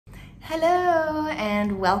Hello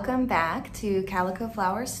and welcome back to Calico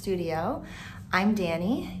Flower Studio. I'm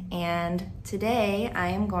Dani and today I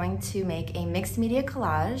am going to make a mixed media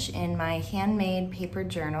collage in my handmade paper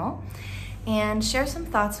journal and share some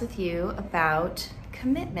thoughts with you about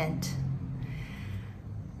commitment.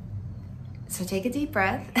 So take a deep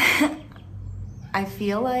breath. I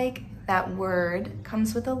feel like that word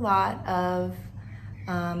comes with a lot of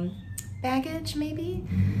baggage maybe.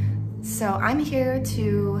 So I'm here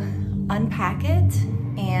to unpack it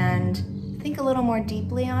and think a little more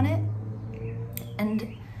deeply on it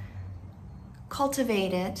and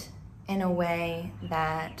cultivate it in a way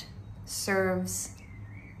that serves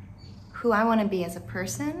who I want to be as a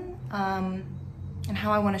person and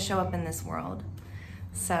how I want to show up in this world.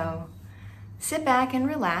 So sit back and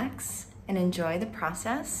relax and enjoy the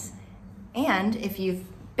process. And if you've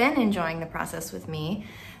been enjoying the process with me,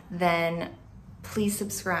 then please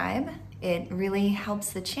subscribe. It really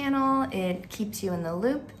helps the channel, it keeps you in the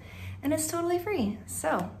loop, and it's totally free,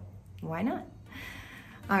 so why not?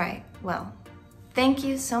 All right, well, thank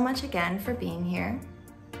you so much again for being here,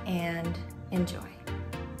 and enjoy.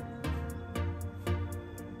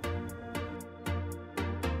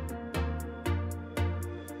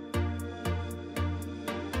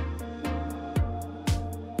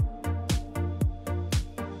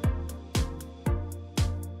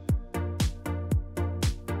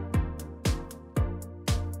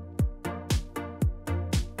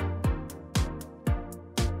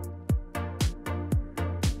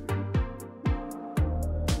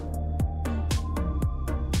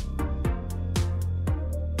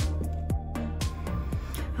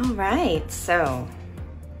 All right, so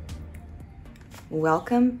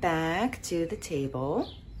welcome back to the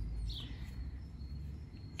table.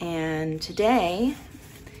 And today,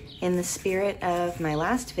 in the spirit of my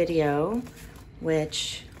last video,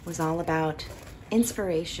 which was all about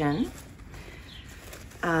inspiration,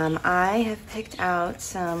 I have picked out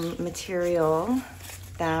some material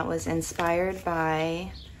that was inspired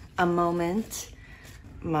by a moment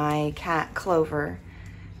my cat Clover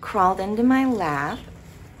crawled into my lap.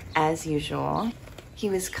 As usual, he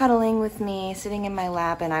was cuddling with me, sitting in my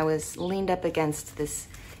lap, and I was leaned up against this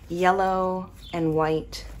yellow and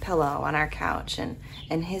white pillow on our couch,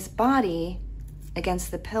 and his body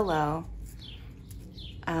against the pillow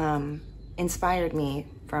inspired me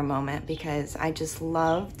for a moment because I just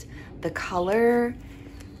loved the color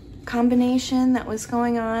combination that was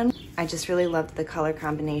going on. I just really loved the color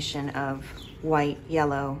combination of white,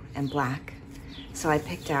 yellow, and black. So I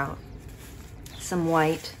picked out some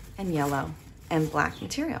white and yellow and black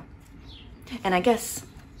material. And I guess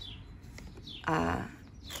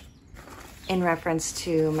in reference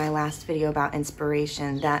to my last video about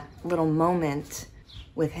inspiration, that little moment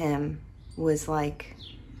with him was like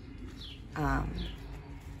an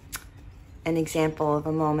example of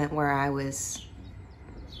a moment where I was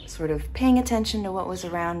sort of paying attention to what was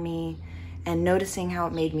around me and noticing how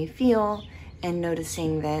it made me feel and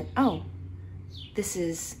noticing that, oh, this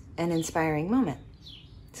is an inspiring moment.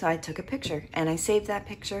 So I took a picture and I saved that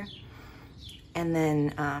picture, and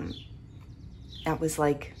then that was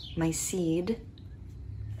like my seed,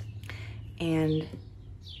 and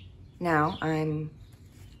now I'm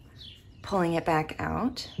pulling it back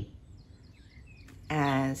out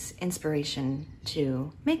as inspiration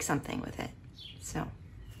to make something with it. So,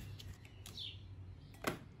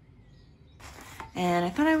 and I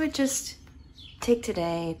thought I would just take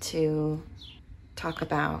today to talk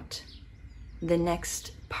about the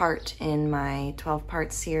next part in my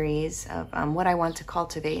 12-part series of what I want to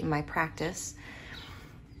cultivate in my practice.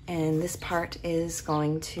 And this part is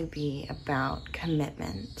going to be about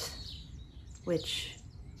commitment, which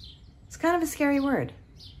is kind of a scary word,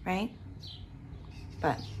 right?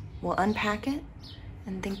 But we'll unpack it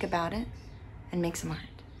and think about it and make some art.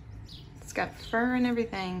 It's got fur and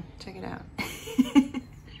everything. Check it out.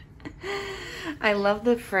 I love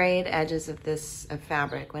the frayed edges of this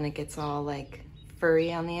fabric when it gets all like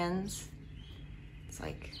furry on the ends. It's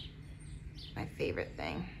like my favorite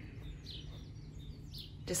thing.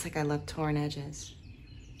 Just like I love torn edges.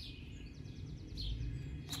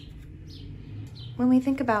 When we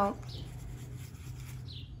think about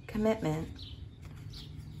commitment,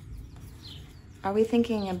 are we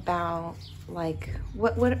thinking about like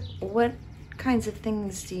what kinds of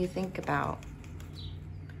things do you think about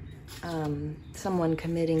someone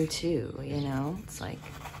committing to, you know? It's like,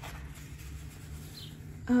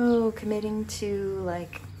 oh, committing to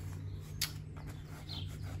like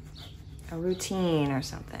a routine or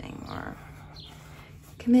something, or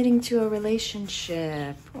committing to a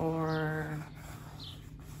relationship, or,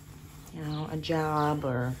 you know, a job,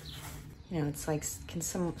 or You know, it's like,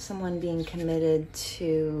 someone being committed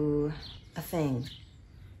to a thing.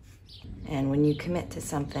 And when you commit to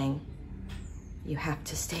something, you have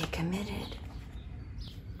to stay committed.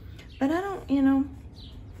 But I don't, you know,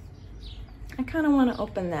 I kind of want to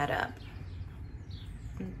open that up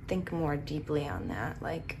and think more deeply on that.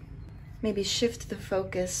 Like, maybe shift the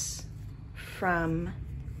focus from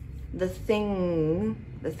the thing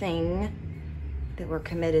that we're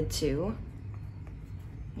committed to.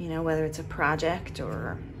 You know, whether it's a project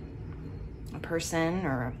or a person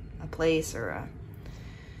or a place or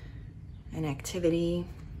an activity,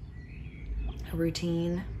 a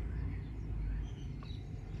routine.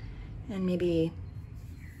 And maybe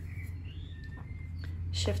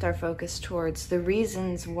shift our focus towards the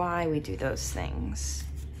reasons why we do those things.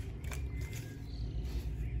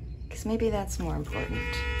 Because maybe that's more important.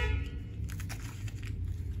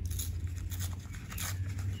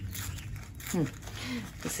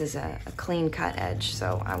 This is a clean cut edge,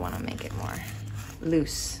 so I want to make it more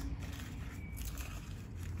loose.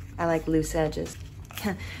 I like loose edges.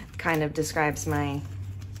 Kind of describes my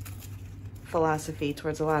philosophy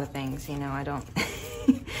towards a lot of things, you know. I don't...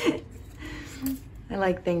 I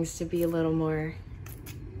like things to be a little more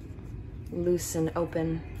loose and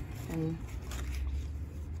open and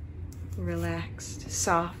relaxed,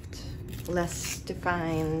 soft, less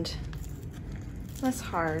defined, less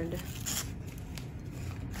hard.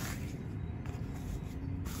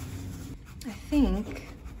 I think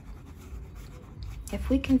if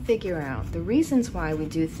we can figure out the reasons why we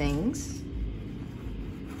do things,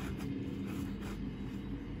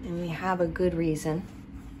 and we have a good reason,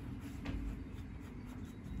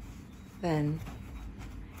 then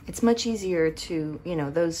it's much easier to, you know,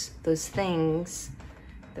 those things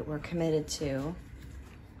that we're committed to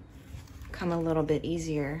come a little bit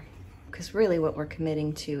easier, because really what we're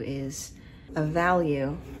committing to is a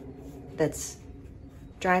value that's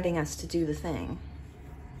driving us to do the thing.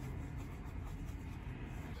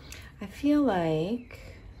 I feel like,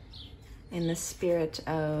 in the spirit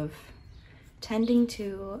of tending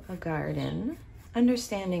to a garden,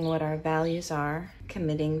 understanding what our values are,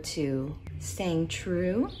 committing to staying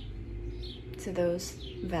true to those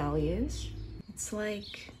values, it's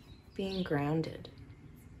like being grounded.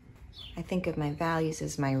 I think of my values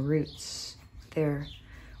as my roots. They're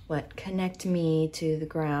what connect me to the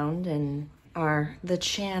ground and are the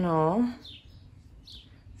channel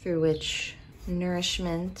through which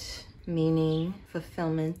nourishment, meaning,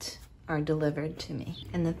 fulfillment are delivered to me.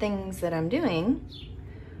 And the things that I'm doing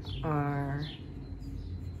are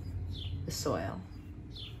the soil.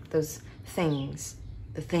 Those things,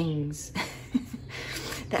 the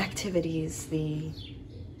activities, the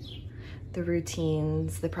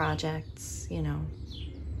routines, the projects, you know.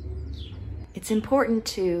 It's important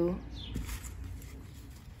to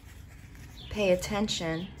pay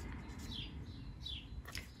attention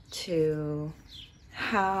to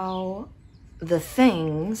how the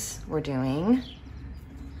things we're doing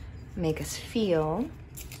make us feel,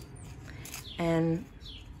 and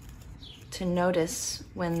to notice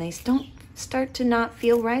when they don't start to not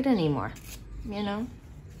feel right anymore, you know?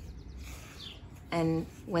 And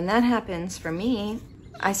when that happens for me,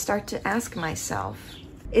 I start to ask myself,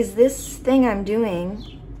 is this thing I'm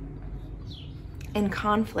doing in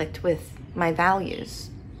conflict with my values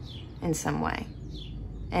in some way?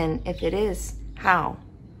 And if it is, how?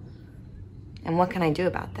 And what can I do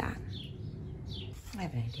about that? I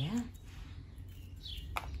have an idea.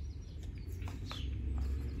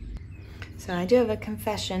 So I do have a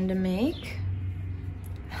confession to make.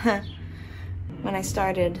 When I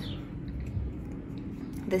started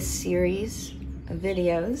this series of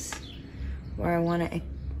videos where I want to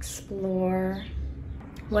explore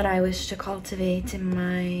what I wish to cultivate in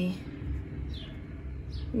my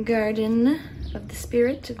garden of the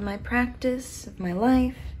spirit, of my practice, of my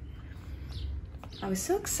life, I was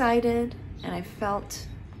so excited, and I felt,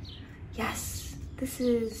 yes, this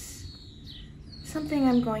is something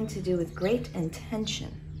I'm going to do with great intention.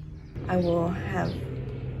 I will have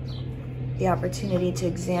the opportunity to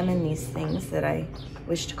examine these things that I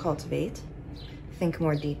wish to cultivate, think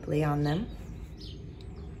more deeply on them.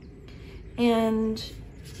 And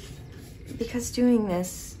because doing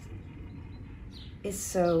this is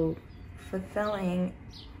so fulfilling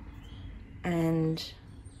and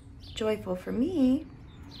joyful for me,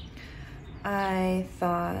 I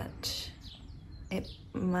thought it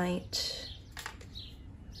might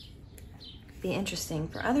be interesting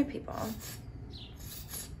for other people,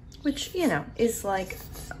 which, you know, is like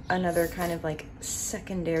another kind of like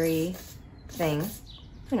secondary thing.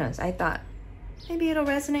 Who knows? I thought maybe it'll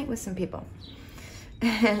resonate with some people.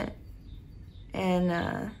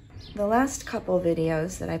 And the last couple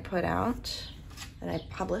videos that I put out, that I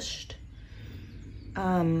published,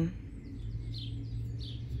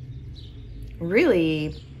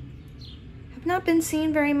 really have not been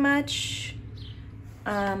seen very much.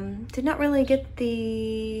 Did not really get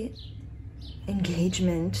the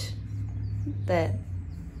engagement that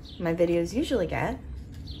my videos usually get.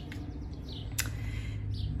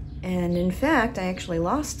 And in fact, I actually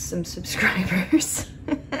lost some subscribers.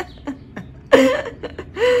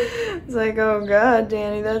 It's like, oh God,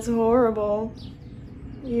 Dani, that's horrible.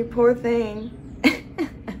 You poor thing.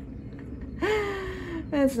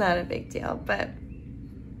 It's not a big deal, but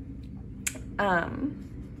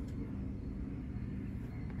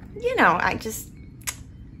you know, I just,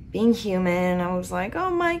 being human, I was like,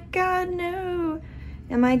 oh my God, no.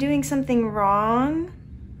 Am I doing something wrong?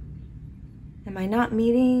 Am I not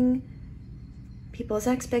meeting people's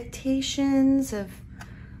expectations of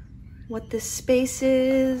what this space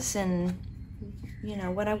is and, you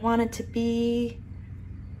know, what I want it to be?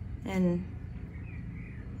 And,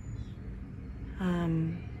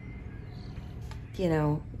 you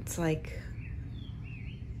know, it's like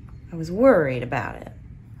I was worried about it,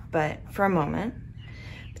 but for a moment.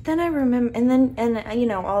 But then I remember, and you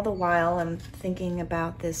know, all the while I'm thinking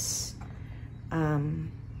about this,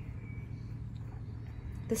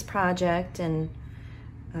 this project and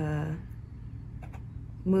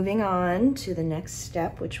moving on to the next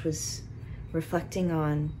step, which was reflecting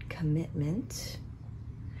on commitment.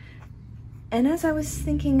 And as I was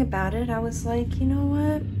thinking about it, I was like, you know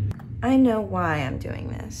what? I know why I'm doing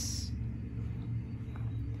this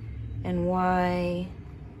and why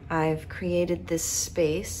I've created this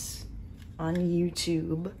space on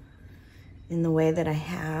YouTube in the way that I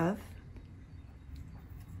have,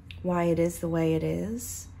 why it is the way it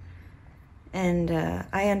is. And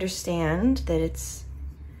I understand that it's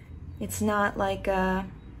not like a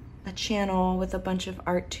channel with a bunch of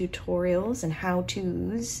art tutorials and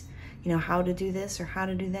how-tos, you know, how to do this or how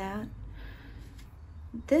to do that.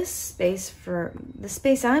 This space, for the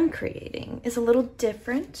space I'm creating, is a little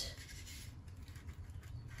different.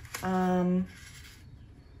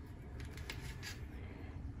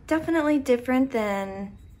 Definitely different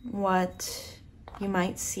than what you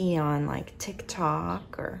might see on like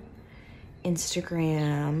TikTok or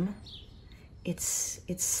Instagram. It's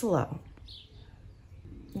slow.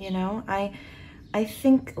 You know, I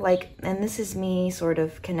think, like, and this is me sort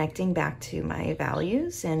of connecting back to my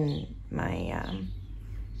values and my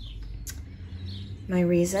my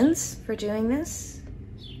reasons for doing this.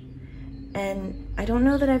 And I don't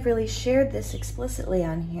know that I've really shared this explicitly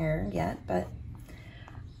on here yet, but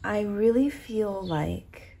I really feel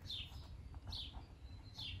like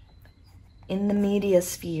in the media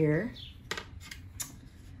sphere,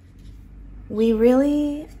 we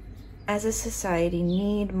really, as a society,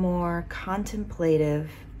 need more contemplative,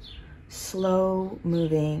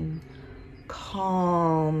 slow-moving,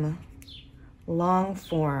 calm,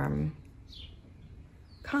 long-form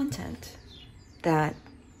content that,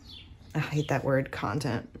 I hate that word,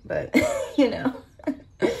 content, but you know,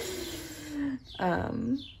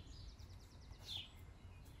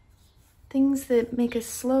 things that make us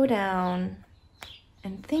slow down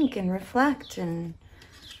and think and reflect and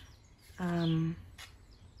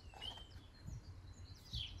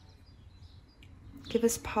give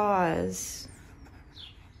us pause,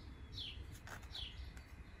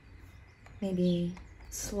 maybe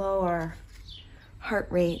slow our heart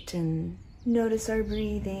rate and notice our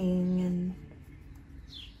breathing. And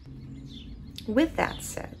with that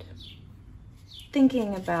said,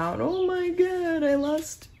 thinking about, oh my God, I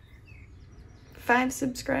lost 5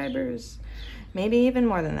 subscribers, maybe even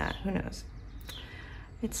more than that, who knows?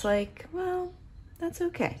 It's like, well, that's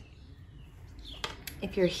okay.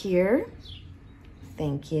 If you're here,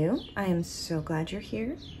 thank you. I am so glad you're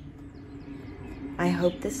here. I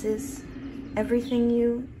hope this is everything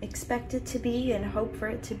you expect it to be and hope for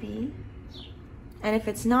it to be. And if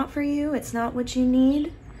it's not for you, it's not what you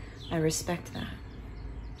need, I respect that.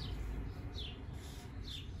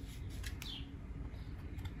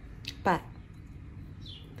 But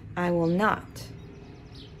I will not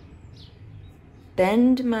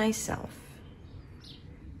bend myself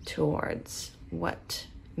towards what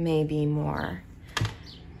may be more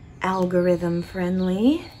algorithm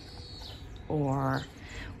friendly or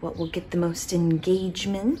what will get the most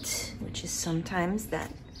engagement, which is sometimes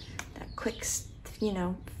that quick, you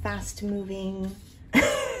know, fast moving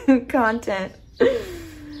content.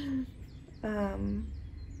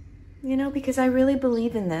 You know, because I really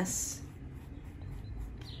believe in this.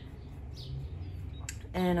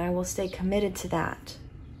 And I will stay committed to that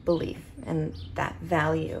belief and that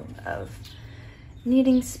value of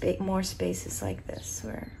needing more spaces like this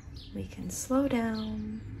where we can slow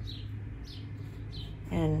down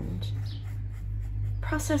and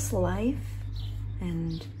process life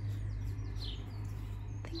and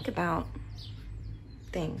think about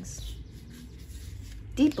things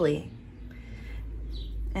deeply.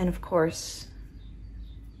 And of course,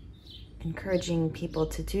 encouraging people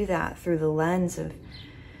to do that through the lens of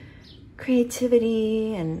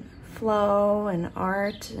creativity and flow and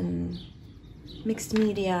art and mixed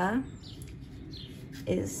media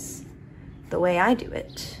is the way I do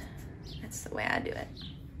it. That's the way I do it.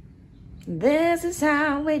 This is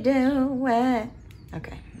how we do it.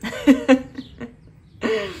 Okay.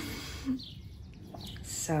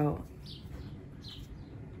 So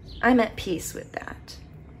I'm at peace with that.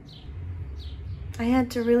 I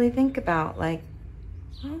had to really think about, like,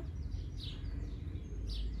 well,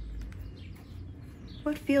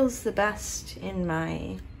 what feels the best in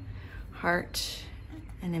my heart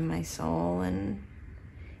and in my soul and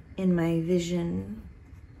in my vision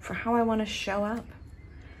for how I want to show up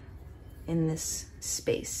in this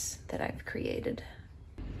space that I've created.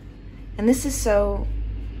 And this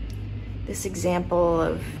example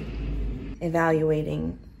of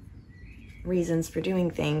evaluating reasons for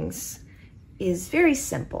doing things is very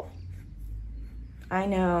simple. I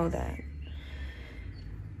know that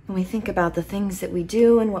when we think about the things that we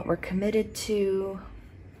do and what we're committed to,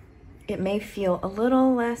 it may feel a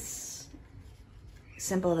little less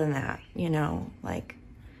simple than that, you know, like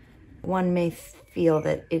one may feel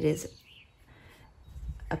that it is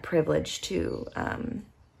a privilege to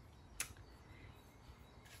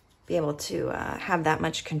be able to have that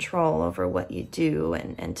much control over what you do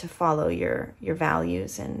and to follow your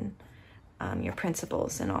values and your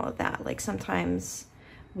principles and all of that. Like sometimes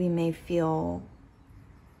we may feel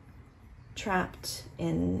trapped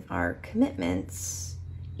in our commitments,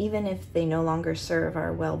 even if they no longer serve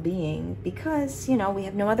our well-being, because, you know, we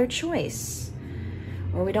have no other choice,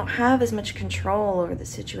 or we don't have as much control over the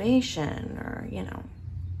situation, or, you know,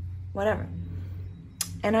 whatever.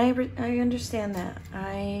 And I understand that.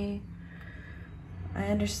 I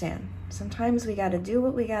understand. Sometimes we got to do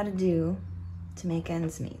what we got to do to make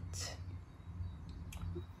ends meet.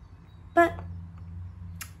 But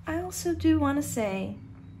I also do want to say,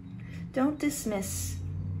 don't dismiss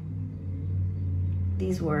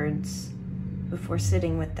these words before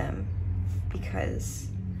sitting with them, because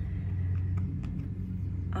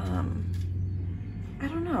I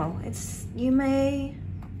don't know, you may,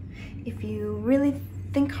 if you really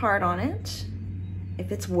think hard on it,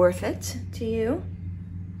 if it's worth it to you,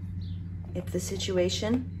 if the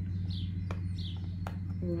situation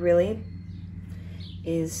really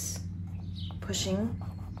is pushing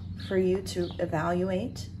for you to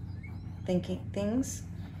evaluate thinking things,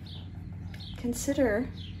 consider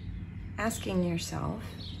asking yourself,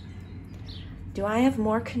 do I have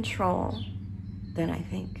more control than I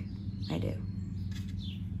think I do?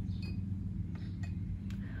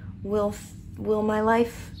 Will my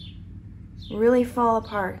life really fall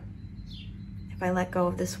apart if I let go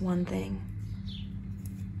of this one thing?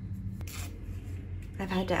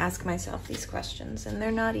 I've had to ask myself these questions, and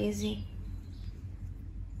they're not easy.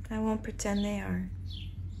 I won't pretend they are.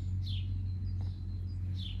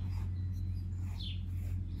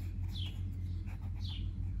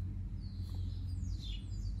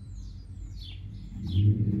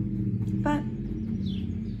 But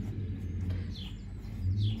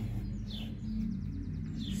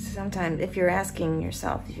sometimes if you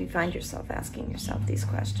find yourself asking yourself these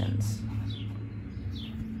questions,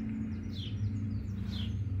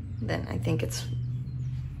 then I think it's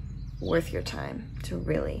worth your time to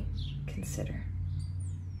really consider,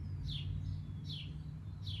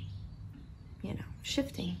 you know,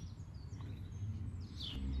 shifting.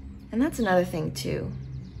 And that's another thing too,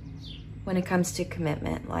 when it comes to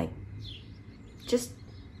commitment, like just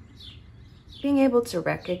being able to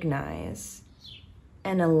recognize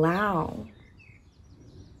and allow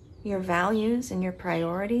your values and your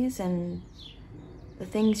priorities and the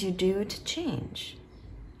things you do to change,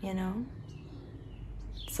 you know?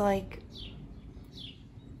 It's like,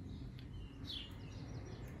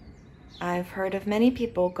 I've heard of many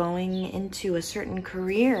people going into a certain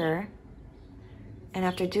career, and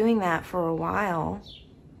after doing that for a while,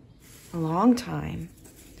 a long time,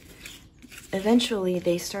 eventually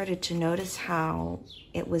they started to notice how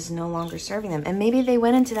it was no longer serving them. And maybe they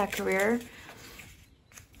went into that career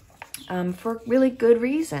for really good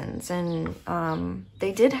reasons, and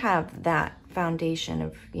they did have that foundation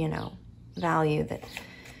of, you know, value that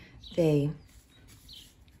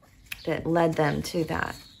led them to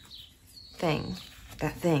that thing.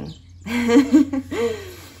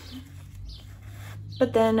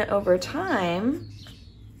 But then over time,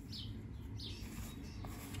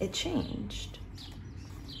 it changed.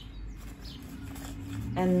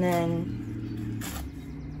 And then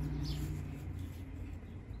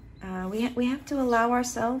we have to allow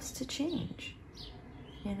ourselves to change,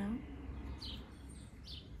 you know?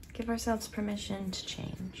 Give ourselves permission to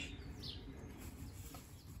change.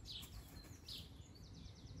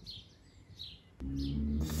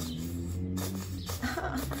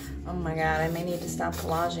 Oh my God, I may need to stop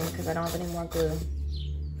collaging because I don't have any more glue.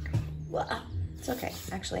 Well, it's okay.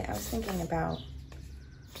 Actually, I was thinking about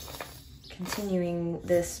continuing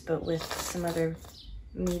this, but with some other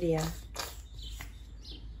media.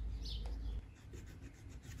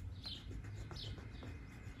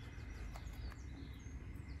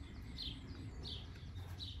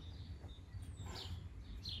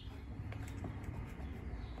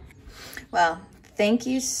 Well, thank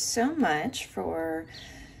you so much for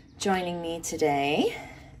joining me today.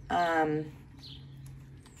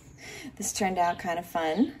 This turned out kind of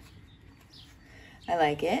fun. I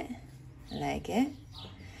like it. I like it.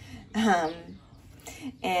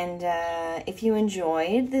 If you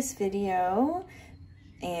enjoyed this video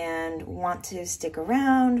and want to stick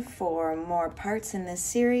around for more parts in this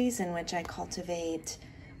series in which I cultivate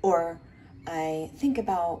or I think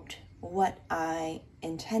about what I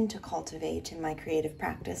intend to cultivate in my creative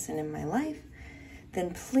practice and in my life,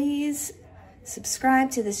 then please subscribe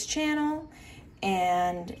to this channel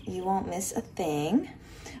and you won't miss a thing.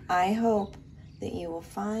 I hope that you will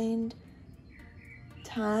find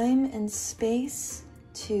time and space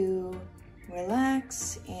to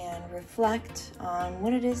relax and reflect on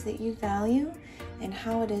what it is that you value and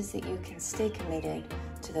how it is that you can stay committed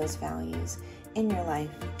to those values in your life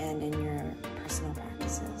and in your personal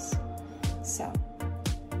practices. So,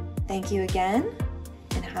 thank you again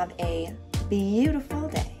and have a beautiful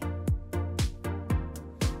day.